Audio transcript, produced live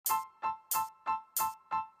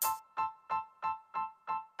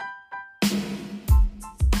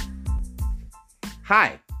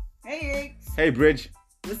Hi. Hey, Hey, Bridge.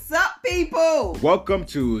 what's up, people? Welcome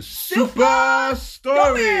to Super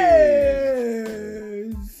Stories.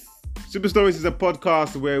 Super Stories is a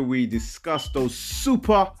podcast where we discuss those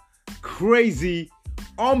super crazy,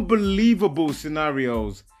 unbelievable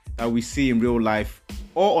scenarios that we see in real life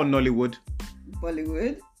or on Nollywood,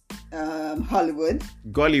 Bollywood, Hollywood,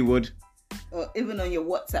 Gollywood, or even on your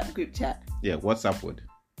WhatsApp group chat. yeah, WhatsApp wood.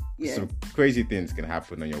 Yeah. Some crazy things can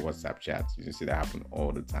happen on your WhatsApp chats. You can see that happen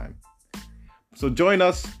all the time. So join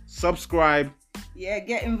us, subscribe. Yeah,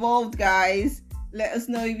 get involved, guys. Let us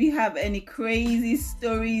know if you have any crazy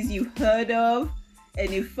stories you've heard of,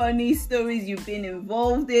 any funny stories you've been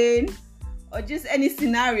involved in, or just any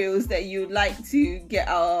scenarios that you'd like to get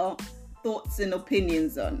our thoughts and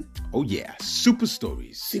opinions on. Oh yeah, Super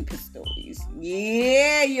Stories. Super stories.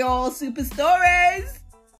 Yeah, y'all, super stories.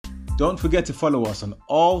 Don't forget to follow us on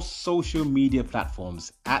all social media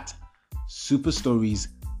platforms at Super Stories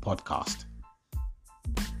Podcast.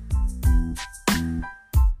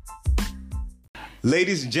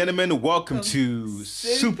 Ladies and gentlemen, welcome to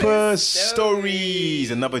Super Stories.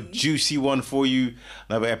 Another juicy one for you.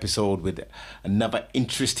 Another episode with another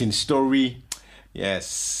interesting story.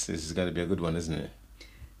 Yes, this is going to be a good one, isn't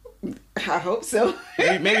it? I hope so.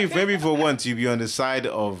 maybe for once you'll be on the side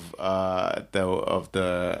of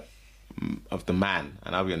the man,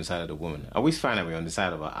 and I'll be on the side of the woman. I always find that we're on the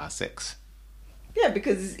side of our sex. Yeah,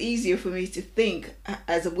 because it's easier for me to think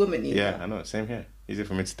as a woman. You know? I know. Same here. Easier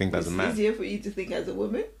for me to think as a man. It's easier for you to think as a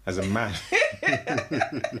woman. As a man.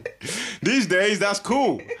 These days, that's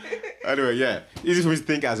cool. Anyway, yeah. Easy for me to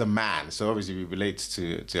think as a man. So obviously we relate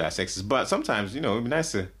to our sexes. But sometimes, it'd be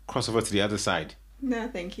nice to cross over to the other side. No,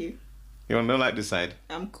 thank you. You don't like this side?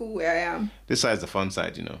 I'm cool where I am. This side's the fun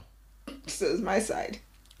side, So is my side.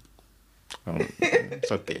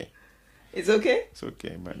 It's okay. It's okay? It's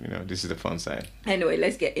okay, but this is the fun side. Anyway,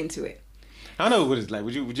 let's get into it. I don't know what it's like.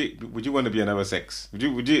 Would you want to be another sex? Would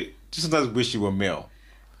you just sometimes wish you were male?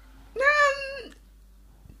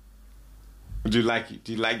 Do you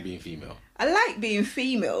like being female? I like being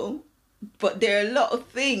female, but there are a lot of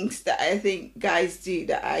things that I think guys do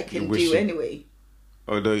that I can do anyway.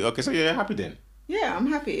 Okay, so you're happy then? Yeah, I'm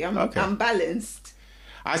happy. I'm balanced.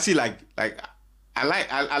 I see. Like I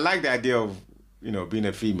like the idea of being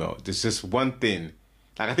a female. There's just one thing.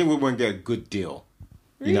 Like I think we won't get a good deal.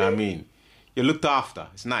 You know what I mean? You're looked after.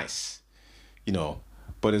 It's nice.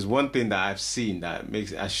 But there's one thing that I've seen that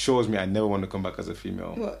assures me I never want to come back as a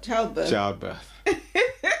female. What? Childbirth.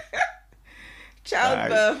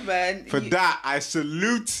 Childbirth, man. For that, I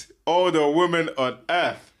salute all the women on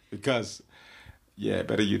earth because,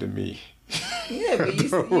 better you than me. Yeah, but you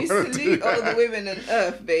salute all the women on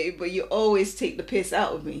earth, babe, but you always take the piss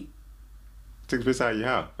out of me. Take the piss out of you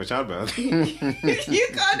how? For childbirth? You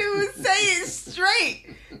can't even say it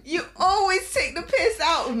straight. You always take the piss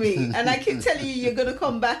out of me. And I keep telling you you're going to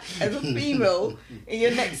come back as a female in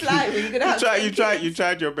your next life. And you're going to have You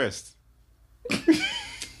tried your best.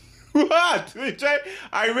 What?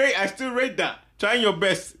 I still rate that. Trying your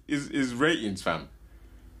best is ratings, fam.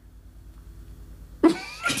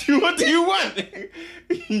 What do you want?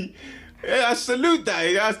 I salute that.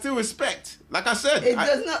 I still respect. Like I said, it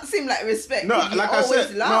does not seem like respect. No, like I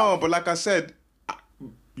said, but like I said,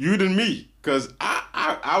 you than me, because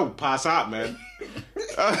I will pass out, man.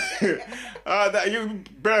 You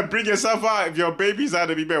better bring yourself out. If your baby's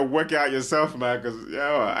out, you better work it out yourself, man. Because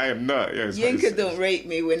I am not. Yinka don't rate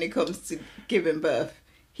me when it comes to giving birth.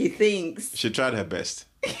 He thinks she tried her best.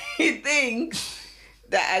 He thinks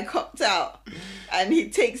that I copped out, and he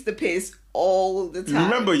takes the piss all the time.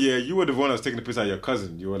 Remember, you were the one that was taking the piss out of your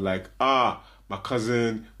cousin. You were like, my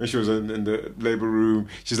cousin, when she was in the labor room,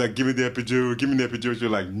 she's like, give me the epidural. You're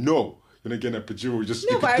like, no, you're not getting an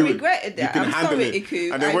epidural. But I regretted that. I'm sorry,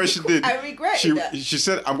 Iku. And then when she did, I regretted that. She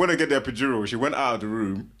said, I'm going to get the epidural. She went out of the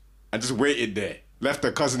room and just waited there. Left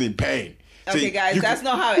her cousin in pain. Okay, guys, that's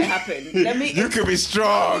not how it happened. You can be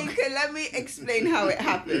strong. Let me explain how it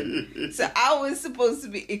happened. So I was supposed to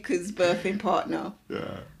be Iku's birthing partner.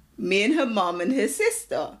 Yeah. Me and her mom and her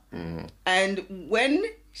sister. Mm. And when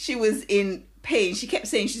she was in pain, she kept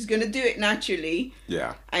saying she's going to do it naturally.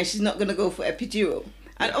 Yeah. And she's not going to go for epidural.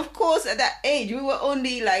 And of course, at that age, we were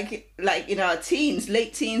only like in our teens,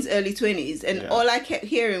 late teens, early 20s. And all I kept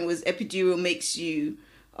hearing was epidural makes you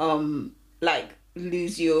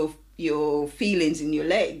lose your feelings in your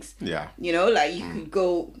legs. Yeah. You could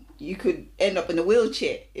go you could end up in a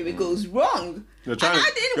wheelchair if it goes wrong. You're trying, And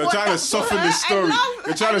I didn't you're want trying that to soften for her. the story.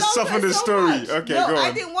 You're trying to soften the so story. much. Okay, no, go on.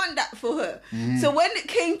 I didn't want that for her. So when it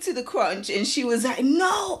came to the crunch and she was like,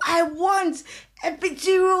 no, I want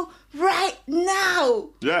epidural right now.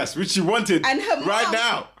 Yes, which she wanted And her right mom-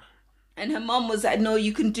 now. And her mom was like, no,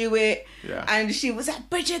 you can do it. Yeah. And she was like,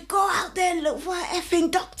 Bridget, go out there and look for an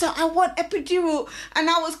effing doctor. I want epidural. And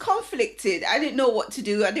I was conflicted. I didn't know what to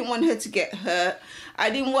do. I didn't want her to get hurt. I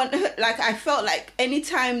didn't want her, like, I felt like any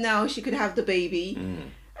time now she could have the baby.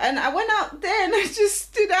 And I went out there and I just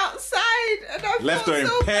stood outside and I Left her felt in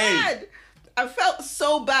so pain. bad. I felt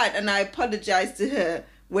so bad and I apologized to her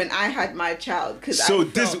when I had my child. So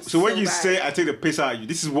when you say I take the piss out of you,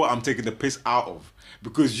 this is what I'm taking the piss out of.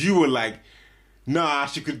 Because you were like, nah,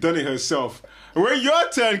 she could have done it herself. When your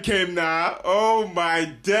turn came now, oh my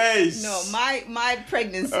days. No, my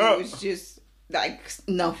pregnancy was just like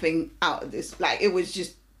nothing out of this. Like, it was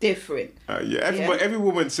just different. Every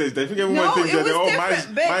woman says that. I think every woman No, thinks it that, was oh,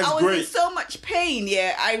 different. Babe, mine's I was great. in so much pain,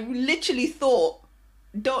 yeah. I literally thought,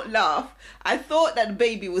 don't laugh, I thought that the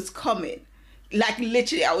baby was coming. Like,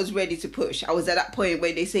 literally, I was ready to push. I was at that point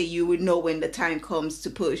where they say you would know when the time comes to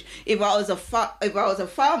push. If I was a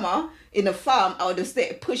farmer in a farm, I would have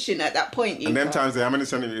started pushing at that point. And them times, how many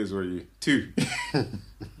centimeters were you? 2.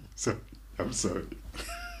 So, I'm sorry.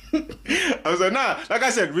 I was like, nah. Like I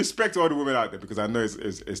said, respect to all the women out there because I know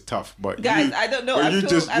it's tough. But guys, I don't know. But I you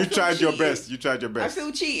feel tried your cheated. best. You tried your I best.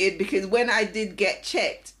 feel cheated because when I did get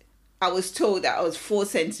checked, I was told that I was 4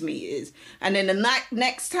 centimeters, and then the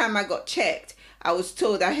next time I got checked, I was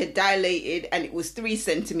told I had dilated and it was 3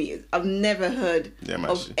 centimeters. I've never heard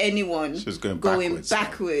of anyone she was going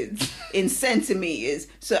backwards in centimeters.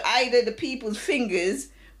 So either the people's fingers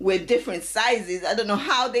were different sizes. I don't know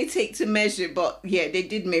how they take to measure, but yeah, they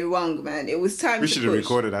did me wrong, man. It was time to push. We should have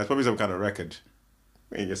recorded that. It's probably some kind of record.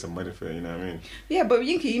 We can get some money for it, you know what I mean? Yeah, but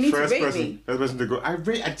Yinka, you need to rate me. First person to go. I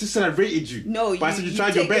just said I rated you. No, but I said you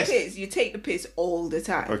tried your best. You take the piss all the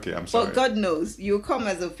time. Okay, I'm sorry. But God knows, you'll come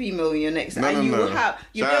as a female in your next No, and no, you no. will have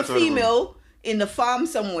you'll be Shout a out to everyone. female in the farm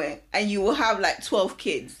somewhere and you will have like 12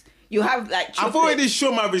 kids. You have like triplets. I've already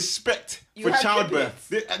shown my respect You for have childbirth.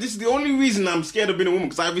 This is the only reason I'm scared of being a woman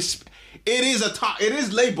because it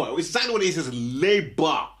is labor. It's exactly what it is. It's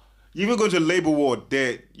labor. You even go to a labor ward,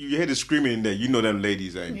 there you hear the screaming in there. You know them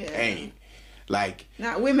ladies are in pain. Like,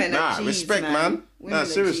 women are G's, respect, man. Women are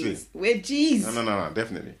seriously. G's. We're G's. No,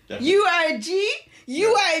 definitely. You are a G. You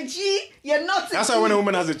are a G. You're not a That's G. why when a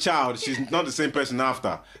woman has a child, she's not the same person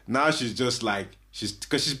after. Now she's just like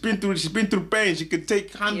because she's been through pain. She could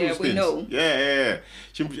handle Yeah, things. we know. Yeah.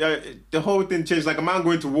 The whole thing changed. Like a man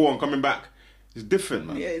going to war and coming back. It's different,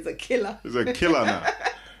 man. Yeah, it's a killer. It's a killer now.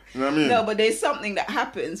 You know what I mean? No, but there's something that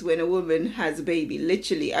happens when a woman has a baby.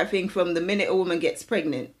 Literally, I think from the minute a woman gets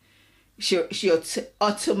pregnant, she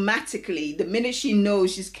automatically, the minute she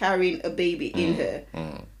knows she's carrying a baby in her,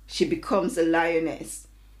 she becomes a lioness.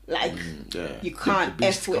 Like, you can't The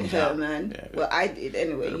beast F with comes her, out. man. Yeah, well, I did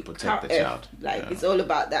anyway. You protect can't the F. child. Like, Yeah. it's all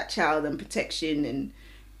about that child and protection and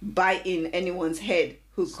biting anyone's head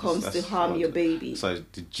who comes to harm your baby. So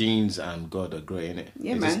the genes and God are great, innit?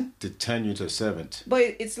 Yeah, They man. Just to turn you to a servant. But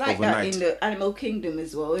it's like Overnight. that in the animal kingdom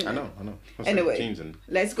as well, isn't I it? know. That's Anyway, like genes and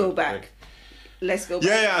let's go back. Let's go back.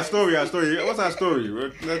 Yeah, guys. our story. What's our story?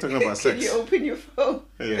 We're not talking about Can sex. you open your phone?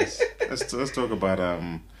 Yes. Let's talk about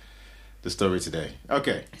the story today.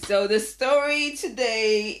 Okay. So the story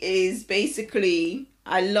today is basically,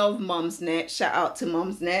 I love Mumsnet. Shout out to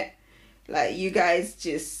Mumsnet. Like, you guys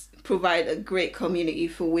just provide a great community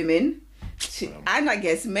for women and I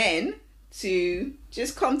guess men to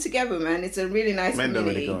just come together, man. It's a really nice Men don't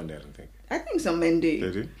community. really go on there, I don't think. I think some men do.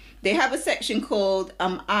 They do? They have a section called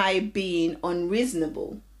Am I Being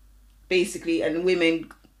Unreasonable? Basically, and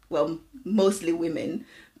women, well, mostly women,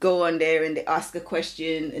 go on there and they ask a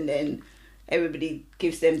question and then everybody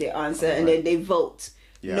gives them their answer and then they vote.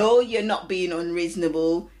 Yeah. No, you're not being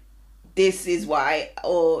unreasonable. This is why.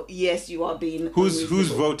 Or yes, you are being Who's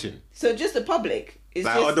unreasonable. voting? So just the public. It's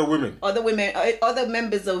Like just other women? other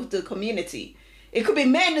members of the community. It could be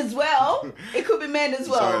men as well. It could be men as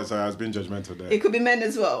well. Sorry, I was being judgmental there. It could be men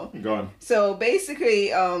as well. Go on. So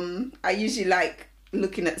basically, I usually like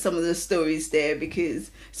looking at some of the stories there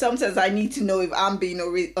because sometimes I need to know if I'm being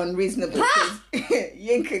unreasonable because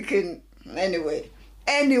Yinka can...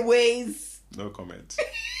 Anyways. No comment.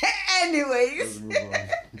 Anyways. Let's move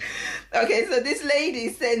on. Okay, so this lady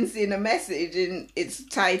sends in a message and it's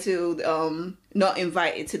titled, Not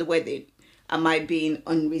Invited to the Wedding. Am I being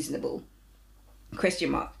unreasonable? ?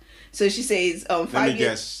 So she says, Let me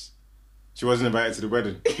guess. She wasn't invited to the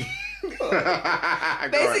wedding.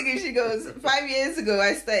 Basically, she goes, 5 years ago,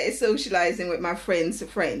 I started socializing with my friend's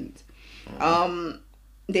friend.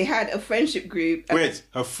 They had a friendship group. Wait,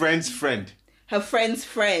 her friend's friend. Her friend's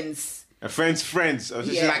friends. Her friend's friends. So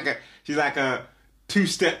Yeah. she's like a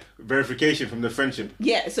two-step verification from the friendship.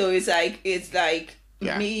 Yeah, so it's like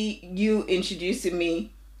Yeah. me, you introducing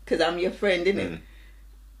me because I'm your friend, innit?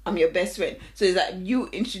 I'm your best friend. So it's like you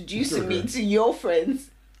introducing me to your friends.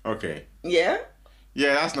 Okay. Yeah.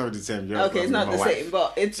 Yeah, that's not the same. Yeah, Okay, it's not my the wife. same,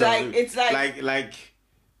 but it's So,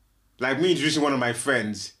 like me introducing one of my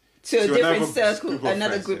friends to a different another circle, group of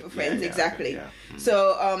another friends. group of friends, Yeah, exactly. okay, yeah.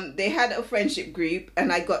 So they had a friendship group,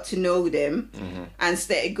 and I got to know them, and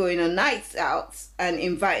started going on nights out and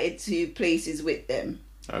invited to places with them.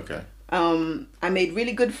 Okay. I made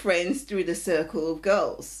really good friends through the circle of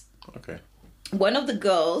girls. Okay. One of the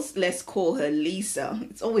girls, let's call her Lisa.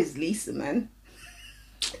 It's always Lisa, man.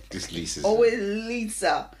 This Lisa's. Always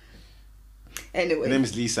Lisa. Anyway. Her name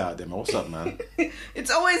is Lisa out there, man. What's up, man?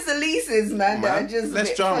 It's always the Lisas, man, that are just Less a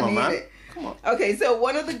bit drama, funny, man. innit? Come on. Okay, so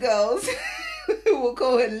one of the girls, we'll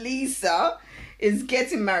call her Lisa, is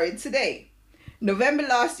getting married today. November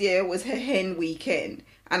last year was her hen weekend,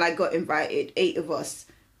 and I got invited. 8 of us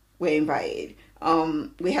were invited.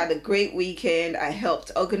 We had a great weekend. I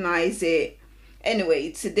helped organize it.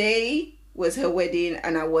 Anyway, today was her wedding,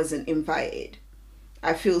 and I wasn't invited.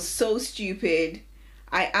 I feel so stupid.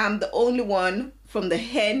 I am the only one from the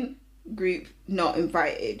hen group not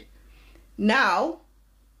invited. Now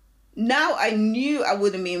I knew I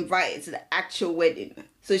wouldn't be invited to the actual wedding.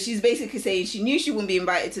 So she's basically saying she knew she wouldn't be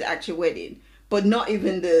invited to the actual wedding, but not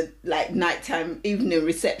even the nighttime evening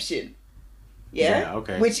reception. Yeah,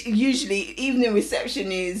 okay. Which usually evening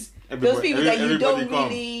reception is those people that you don't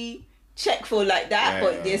really check for like that,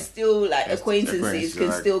 but they're still acquaintances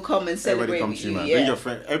can still come and celebrate with you. Bring your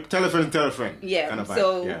friend. Tell a friend. Yeah. Kind of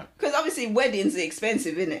because obviously weddings are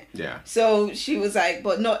expensive, isn't it? Yeah. So she was like,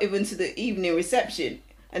 but not even to the evening reception.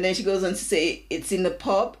 And then she goes on to say it's in the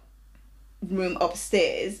pub room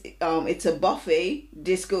upstairs. It's a buffet,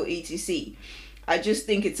 disco, etc. I just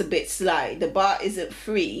think it's a bit sly. The bar isn't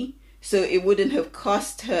free, so it wouldn't have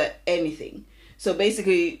cost her anything. So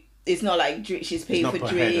basically, it's not like she's paying for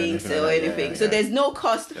drinks or anything. So there's no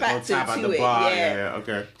cost factor to it. Yeah,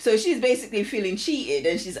 okay. So she's basically feeling cheated,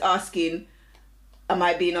 and she's asking, am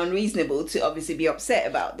I being unreasonable to obviously be upset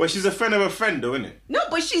about this? But she's a friend of a friend, though, isn't it? No,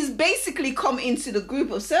 but she's basically come into the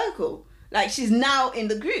group of circle. Like, she's now in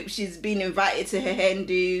the group. She's been invited to her hen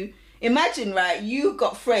do. Imagine, right, you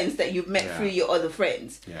got friends that you've met through your other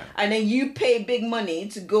friends. Yeah. And then you pay big money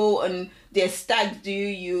to go on their stag do.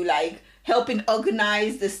 You, helping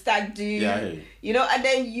organize the stag do. Yeah. You know, and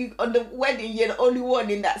then you, on the wedding, you're the only one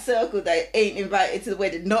in that circle that ain't invited to the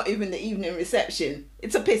wedding. Not even the evening reception.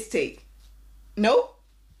 It's a piss take. No?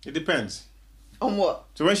 It depends. On what?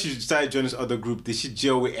 So when she started joining this other group, did she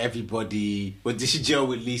gel with everybody? Or did she gel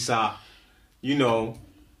with Lisa? You know?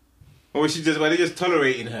 Or were they just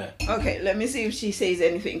tolerating her? Okay, let me see if she says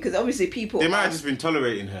anything. Because obviously people... They might have just been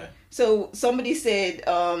tolerating her. So somebody said,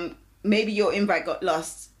 maybe your invite got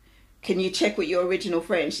lost. Can you check with your original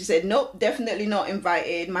friend? She said, nope, definitely not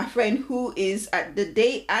invited. My friend who is at the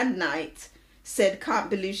day and night said, can't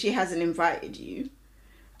believe she hasn't invited you.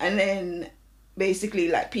 And then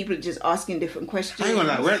basically people are just asking different questions. Hang on,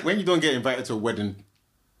 when you don't get invited to a wedding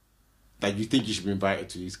that you think you should be invited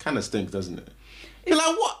to, it kind of stinks, doesn't it? You're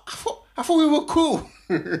like, what? I thought we were cool.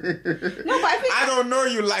 No, but I think... I don't know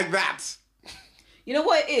you like that. You know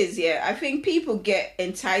what it is, yeah? I think people get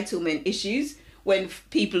entitlement issues when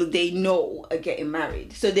people they know are getting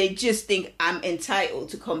married. So they just think, I'm entitled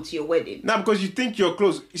to come to your wedding. Now, because you think you're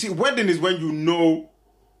close. You see, wedding is when you know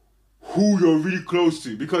who you're really close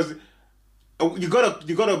to. Because you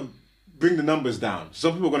gotta bring the numbers down.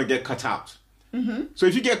 Some people are going to get cut out. Mm-hmm. So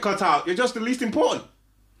if you get cut out, you're just the least important.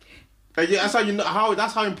 That's how you know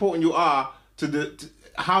that's how important you are to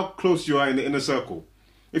how close you are in the inner circle.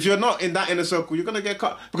 If you're not in that inner circle, you're gonna get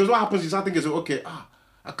cut. Because what happens is I think okay,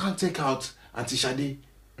 I can't take out Auntie Shade.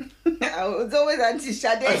 It's always Auntie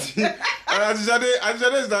Shade. Auntie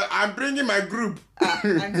Shade is that I'm bringing my group.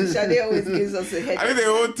 Auntie Shade always gives us a headache. I need a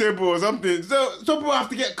whole table or something. So some people have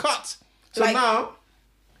to get cut. So now,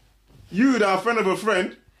 you that are a friend of a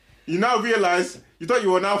friend, you now realize you thought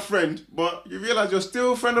you were now friend, but you realize you're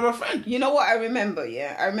still a friend of a friend. You know what I remember,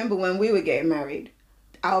 yeah? I remember when we were getting married,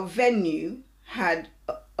 our venue had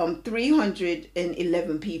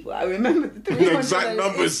 311 people. I remember the 300 exact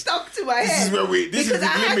numbers. It stuck to my head. This is where this is the I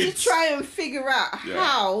had limit. to try and figure out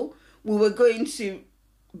how we were going to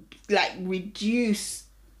reduce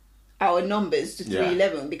our numbers to Yeah.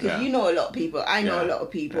 311 because Yeah. you know a lot of people. I know a lot of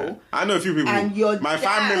people. Yeah. I know a few people. And your my dad,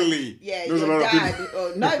 family. yeah, knows a your lot of dad, people.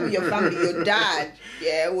 or not even your family, your dad,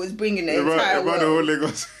 yeah, was bringing the entire About the whole world.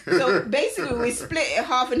 Lagos. So basically, we split it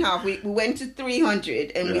half and half. We went to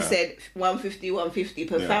 300 and we Yeah. said 150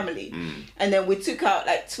 per Yeah. family. And then we took out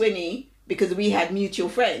like 20 because we had mutual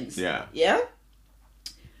friends. Yeah. Yeah?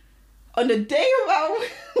 On the day of our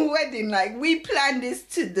wedding, like, we planned this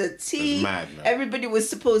to the T. It's mad, man. Everybody was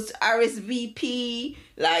supposed to RSVP,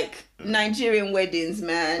 like, Nigerian weddings,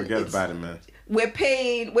 man. Forget It's- about it, man.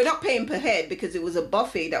 we're not paying per head because it was a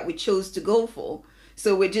buffet that we chose to go for.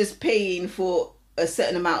 So we're just paying for a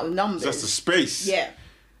certain amount of numbers. Just the space. Yeah.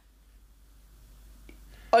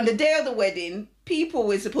 On the day of the wedding, people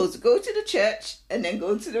were supposed to go to the church and then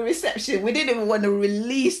go to the reception. We didn't even want to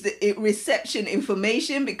release the reception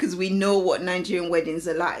information because we know what Nigerian weddings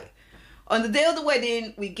are like. On the day of the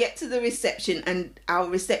wedding, we get to the reception and our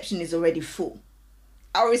reception is already full.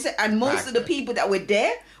 And most of the people that were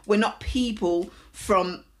there were not people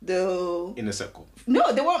from the... In a circle.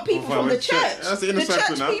 No, they weren't people from the church. That's the The inner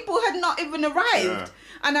circle church now. people had not even arrived. Yeah.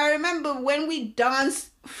 And I remember when we danced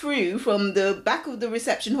through from the back of the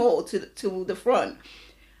reception hall to the front,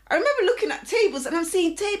 I remember looking at tables and I'm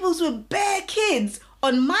seeing tables with bare kids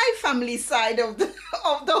on my family side of the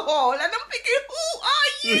hall. And I'm thinking, who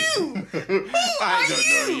are you? Who I are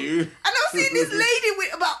don't know you. And I'm seeing this lady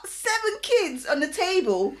with about 7 kids on the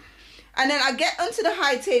table. And then I get onto the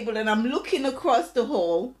high table and I'm looking across the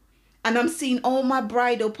hall and I'm seeing all my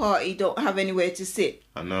bridal party don't have anywhere to sit.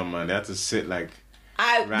 I know, man. They had to sit like.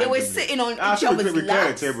 They were randomly. sitting on Ah, each so other's we cleared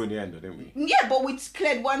laps. the table in the end, though, didn't we? Yeah, but we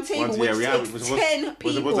cleared one table, which we takes 10 We're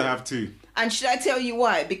people. supposed to have 2. And should I tell you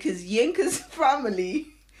why? Because Yinka's family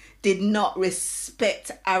did not respect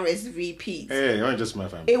RSVPs. Hey, it wasn't just my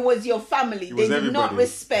family. It was your family. It They was did not everybody.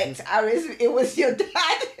 respect RSVPs. It was your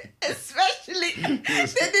dad, especially.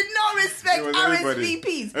 They did not respect It was everybody.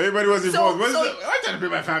 RSVPs. Everybody was involved. What so- am I trying to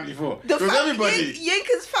bring my family for? The It was everybody.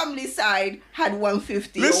 Yinka's family side had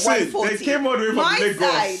 150 Listen, or 140. they came all the way from My Lagos.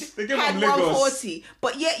 side They came had from Lagos. 140.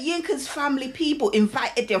 But yet Yinka's family people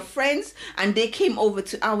invited their friends and they came over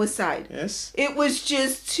to our side. Yes. It was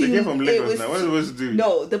just too... They came from it Lagos was now. What are we supposed to do?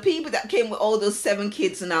 No, the people that came with all those 7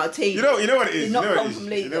 kids on our table. You know what it is. did You not know what come it is. from You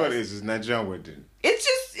Lagos. know what it is. It's Nigerian wedding. It's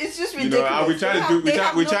just You ridiculous. know, we try to do. They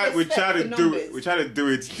have no respect for We try to do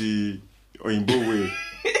it the Oyinbo way.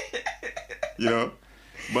 You know,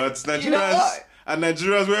 but Nigerians You know what? and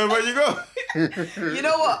Nigerians wherever you go. You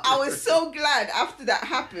know what? I was so glad after that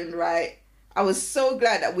happened, right? I was so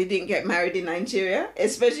glad that we didn't get married in Nigeria,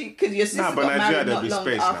 especially because your sister Nah, but got Nigeria, married there'll not be long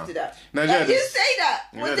space after now. that. Nigeria, Like, you there's- say that?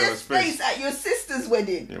 Yeah, Was there there was space space. at your sister's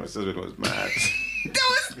wedding? Yeah, my sister was mad. There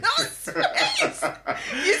was no space.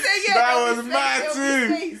 You say yeah. That there was space, mad there was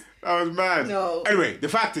too. space. That was mad. No. Anyway, the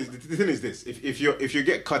fact is, the thing is this: if you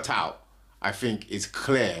get cut out, I think it's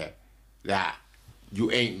clear that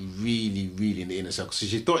you ain't really in the inner circle. So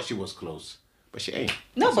she thought she was close, but she ain't.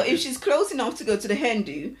 No, but if she's close enough to go to the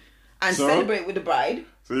Hindu and So? celebrate with the bride.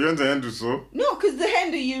 So you went to Hindu, so? No, because the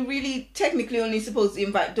Hindu, you really technically only supposed to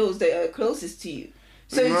invite those that are closest to you.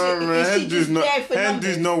 So No, man, is she Hindu's just not. there for Hindu's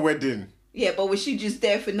numbers? no wedding. Yeah, but was she just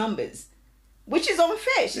there for numbers? Which is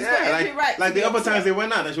unfair. She's got Yeah, every right. like to the be other upset. times they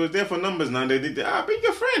went out, and she was there for numbers. Now they did. Bring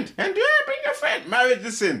your friend, Hindu. Bring your friend. Marriage.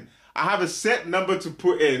 Listen, I have a set number to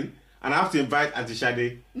put in, and I have to invite Auntie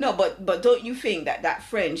Shade. No, but don't you think that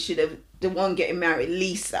friend should have, the one getting married,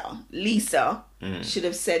 Lisa should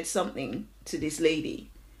have said something to this lady?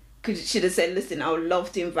 Should have said, listen, I would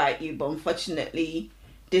love to invite you, but unfortunately,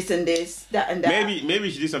 this and this, that and that. Maybe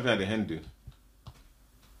she did something at the Hindu.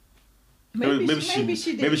 Maybe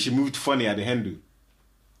she did. Maybe she moved funny at the Hindu. You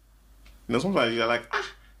know, sometimes you're like, I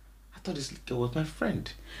thought this girl was my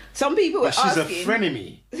friend. Some people were But she's asking. a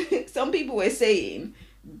frenemy. Some people were saying,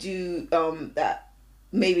 that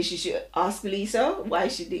maybe she should ask Lisa why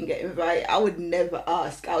she didn't get invited. I would never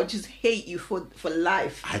ask. I would just hate you for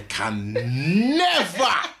life. I can never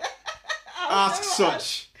ask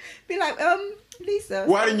such. Be like, Lisa.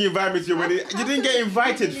 Why didn't you invite me to your wedding? You didn't get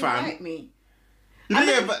invited, You fam. invite me. You didn't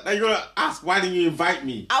get invited. You're gonna ask, why didn't you invite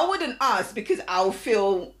me? I wouldn't ask because I'll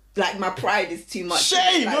feel like my pride is too much.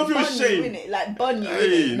 Shame, Like, don't feel bun you, shame. innit? Like bun you.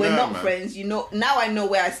 Hey, innit? We're nah, not man. friends. You know. Now I know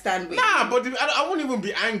where I stand with you. Nah, but I won't even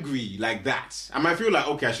be angry like that. I might feel like,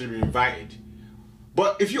 okay, I should be invited.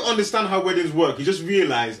 But if you understand how weddings work, you just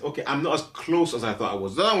realize, okay, I'm not as close as I thought I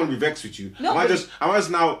was. I don't want to be vexed with you. No, I but- might just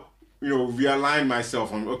now, realign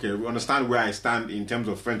myself on, okay, understand where I stand in terms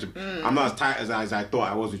of friendship. I'm not as tight as I thought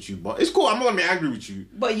I was with you, but it's cool. I'm not going to be angry with you.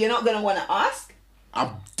 But you're not gonna want to ask.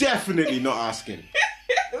 I'm definitely not asking.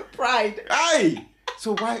 Pride. Hey!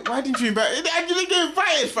 So why didn't you invite? I didn't get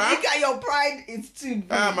invited, fam. Look at your pride. It's too big.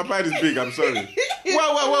 My pride is big. I'm sorry.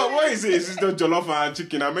 What is it? Is this the jollof and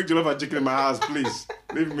chicken? I'll make jollof and chicken in my house, please.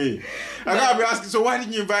 Leave me. I gotta be asking. So why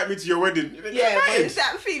didn't you invite me to your wedding? Yeah, but it's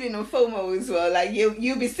that feeling of FOMO as well. Like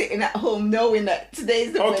you be sitting at home knowing that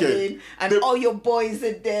today's the wedding and all your boys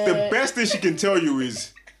are there. The best thing she can tell you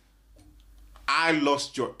is, I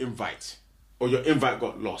lost your invite, or your invite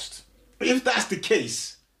got lost. If that's the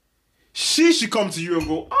case, she should come to you and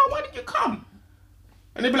go, oh, why didn't you come?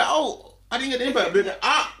 And they'd be like, oh, I didn't get the invite. But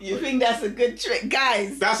you think that's a good trick,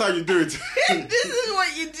 guys? That's how you do it. This is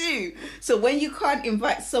what you do. So when you can't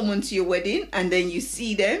invite someone to your wedding and then you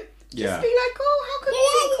see them, just be like, oh, how come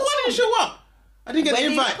you why didn't you show up? I didn't get the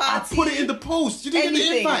invite. Party, I put it in the post. You didn't get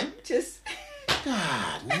the invite. Just...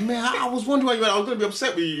 God, man, I was wondering why I was going to be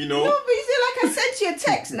upset with you, you know. No, but you see, like I sent you a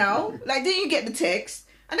text now. Like, didn't you get the text?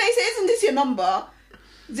 And then he said, isn't this your number?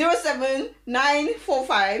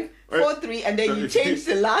 0794543, and then you change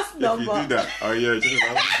the last number. If you do that, you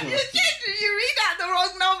read out the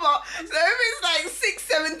wrong number. So if it's like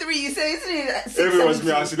 673, you say, isn't it 672? If it was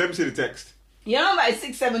me, I'll say, let me see the text. Your number is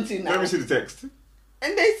 672 now. Let me see the text.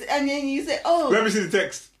 And then you say, oh. Let me see the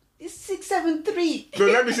text. It's 673. No,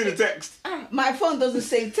 let me see the text. My phone doesn't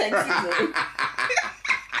save text,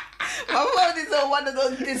 My phone is on one of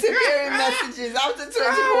those disappearing messages after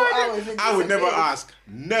 24 hours. I would never ask.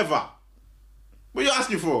 Never. What are you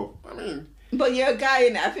asking for? I mean... But you're a guy,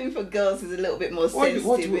 and I think for girls it's a little bit more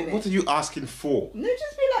sensitive, what are you asking for? No,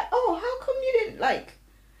 just be like, oh, how come you didn't, like...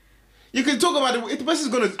 You can talk about it. If the person's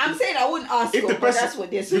going to... I'm saying I wouldn't ask you, but that's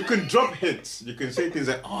what they're saying. You can drop hints. You can say things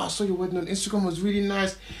like, oh, I saw your wedding on Instagram, was really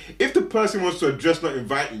nice. If the person wants to address not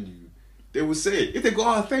inviting you, they will say it. If they go,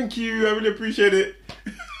 oh, thank you, I really appreciate it.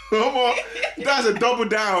 That's a double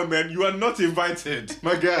down, man. You are not invited,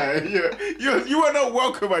 my guy. You are not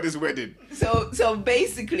welcome at this wedding. So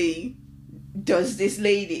basically, does this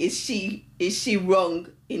lady, is she wrong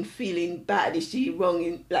in feeling bad? Is she wrong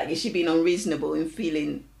in, like, is she being unreasonable in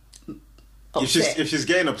feeling upset? If she's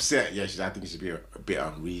getting upset, I think she should be a bit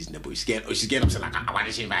unreasonable. She's getting upset, like, why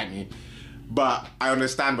did she invite me? But I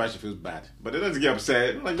understand why she feels bad. But it doesn't get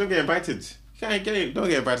upset. Like, don't get invited. Don't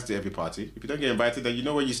get invited to every party. If you don't get invited, then you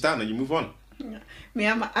know where you stand and you move on. Me,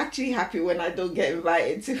 I'm actually happy when I don't get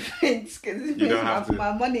invited to events because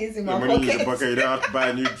my money is in my pocket. You don't have to buy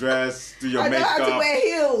a new dress, do your makeup. I don't have to wear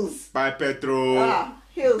heels. Buy petrol.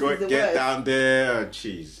 Heels is the get worst. Down there. Oh,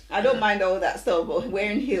 jeez. I don't mind all that stuff, but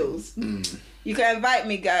wearing heels. You can invite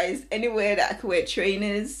me, guys, anywhere that I can wear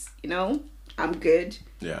trainers. You know, I'm good.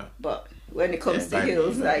 Yeah. But when it comes to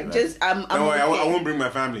heels, I'm don't worry, okay. I won't bring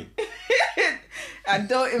my family. And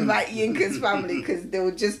don't invite Yinka's family because they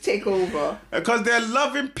will just take over. Because they're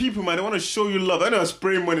loving people, man. They want to show you love. I know I'm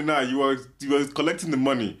spraying money now. You were collecting the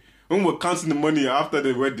money. When we're counting the money after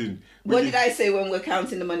the wedding. What did I say when we're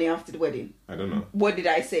counting the money after the wedding? I don't know. What did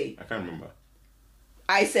I say? I can't remember.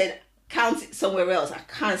 I said, count it somewhere else. I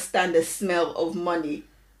can't stand the smell of money.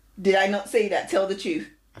 Did I not say that? Tell the truth.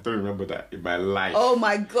 I don't remember that in my life. Oh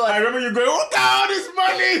my God. I remember you going, look at all this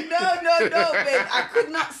money. No, babe. I could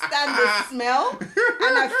not stand the smell.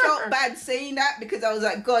 And I felt bad saying that because I was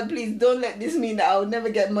like, God, please don't let this mean that I'll never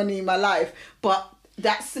get money in my life. But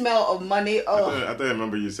that smell of money, I don't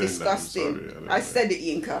remember you saying disgusting. that. Disgusting. I said it,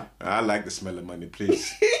 Yinka. I like the smell of money,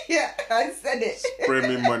 please. Yeah, I said it. Spray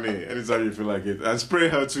me money anytime you feel like it. And spray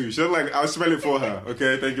her too. She doesn't like, I'll smell it for her.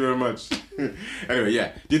 Okay, thank you very much. Anyway,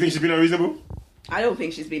 yeah. Do you think she's been unreasonable? I don't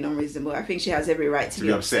think she's been unreasonable. I think she has every right to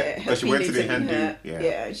be upset. Her she went to the Hindu.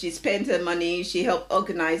 Yeah, she spent her money. She helped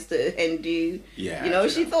organize the Hindu. Yeah. You know,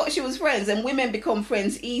 she thought she was friends, and women become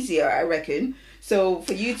friends easier, I reckon. So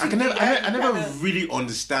for you to, I never really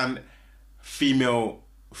understand female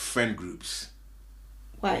friend groups.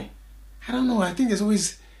 Why? I don't know. I think there's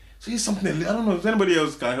always something. I don't know if anybody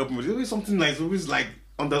else can help me. There's always something like always like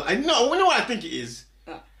on the. You know what I think it is.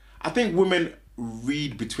 I think women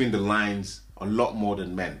read between the lines a lot more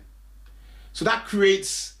than men. So that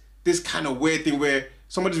creates this kind of weird thing where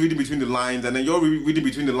somebody's reading between the lines and then you're reading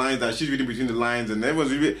between the lines and she's reading between the lines and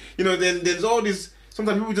everyone's reading, then there's all this,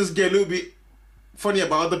 sometimes people just get a little bit funny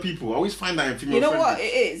about other people. I always find that in female You know what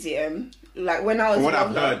it is, yeah? Like when I was younger,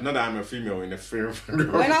 I've heard, not that I'm a female in a female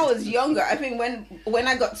friend. When I was younger, I think when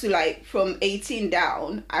I got to like from 18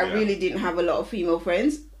 down, I really didn't have a lot of female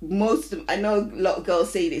friends. I know a lot of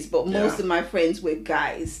girls say this, but most of my friends were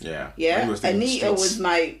guys. Yeah. Anita was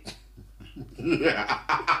my. Yeah.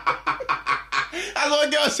 That's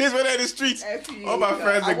what girls says when they're in the streets. All my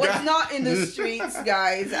friends are guys. I was not in the streets,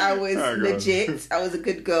 guys. I was legit. I was a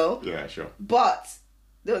good girl. Yeah, sure. But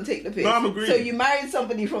Don't take the piss. No, I'm agreeing. So you married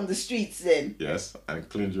somebody from the streets then? Yes, and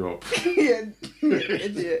cleaned you up. Yeah.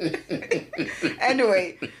 Idiot.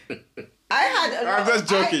 Anyway, I had a lot. I'm just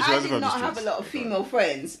joking. She I wasn't did from the not have a streets. lot of female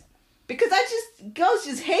friends because girls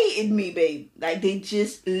just hated me, babe. Like they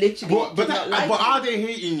just literally. But did not like me. are they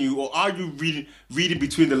hating you, or are you reading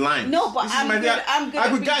between the lines? No, but I'm good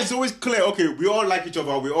at with guys, it's always clear. Okay, we all like each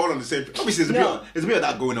other. We're all on the same. Obviously, there's a bit of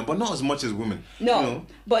that going on, but not as much as women. No, you know?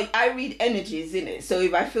 but I read energies in it. So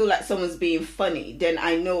if I feel like someone's being funny, then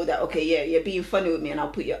I know that okay, yeah, you're being funny with me, and I'll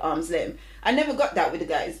put your arms length. I never got that with the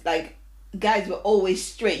guys. Like guys were always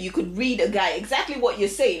straight. You could read a guy exactly what you're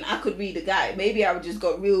saying. I could read a guy. Maybe I just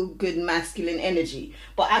got real good masculine energy,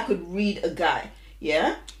 but I could read a guy.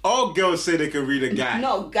 Yeah. All girls say they can read a guy.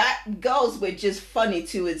 No, girls were just funny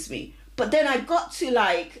towards me. But then I got to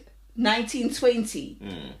like 1920,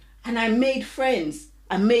 and I made friends.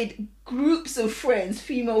 I made groups of friends,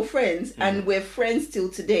 female friends, and we're friends till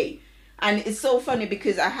today. And it's so funny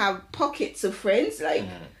because I have pockets of friends, like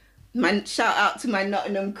shout out to my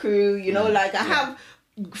Nottingham crew, you know, like I have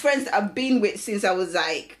friends that I've been with since I was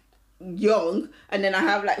like young, and then I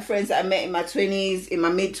have like friends that I met in my 20s, in my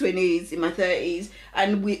mid-20s, in my 30s,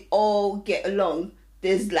 and we all get along.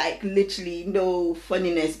 There's like literally no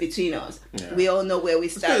funniness between us. Yeah. We all know where we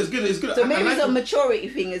stand. It's good. So maybe it's a maturity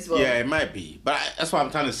thing as well. Yeah, it might be. But that's what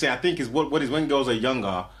I'm trying to say. I think is what is when girls are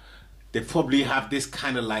younger, they probably have this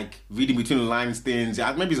kind of like reading between the lines things.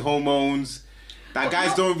 Maybe it's hormones that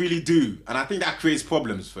guys don't really do, and I think that creates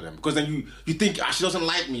problems for them because then you think she doesn't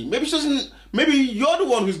like me. Maybe she doesn't. Maybe you're the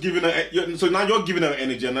one who's giving her. So now you're giving her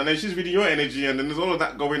energy, and then she's reading your energy, and then there's all of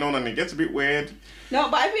that going on, and it gets a bit weird.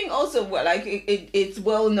 No, but I think also like it's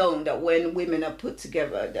well known that when women are put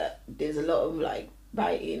together, that there's a lot of like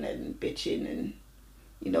biting and bitching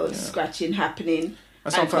and scratching happening.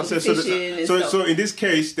 That's what I'm trying to say. So in this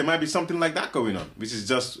case, there might be something like that going on, which is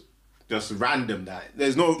just random. That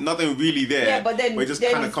there's nothing really there. Yeah, but then it just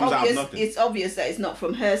kind of comes out of nothing. It's obvious that it's not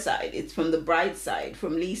from her side. It's from the bride's side,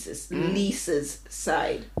 from Lisa's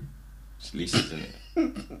side. It's Lisa's, isn't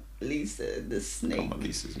it? Lisa, the snake. Come on,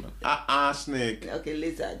 Lisa's, man. Snake. Okay,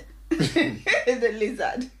 lizard. The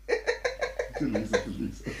lizard.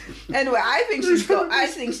 Anyway, I think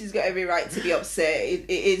she's got every right to be upset. It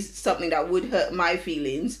is something that would hurt my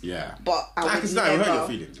feelings. Yeah. But hurt your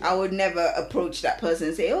feelings. I would never approach that person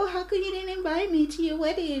and say, "Oh, how come you didn't invite me to your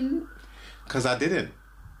wedding?" Because I didn't.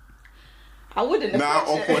 I wouldn't. Now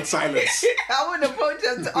awkward silence. I wouldn't approach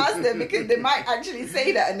them to ask them because they might actually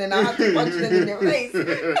say that, and then I have to punch them in their face.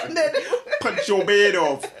 And then punch your beard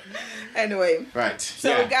off. Anyway. Right.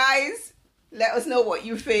 So guys. Let us know what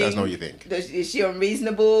you think. Let us know what you think. Is she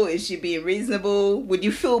unreasonable? Is she being reasonable? Would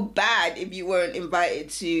you feel bad if you weren't invited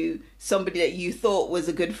to somebody that you thought was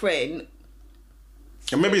a good friend?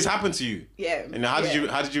 And maybe it's happened to you. Yeah. And how did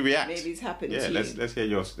you react? Maybe it's happened to you. Yeah, let's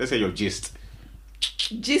hear your gist.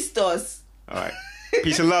 Gist us. All right.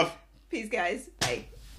 Peace and love. Peace, guys. Bye.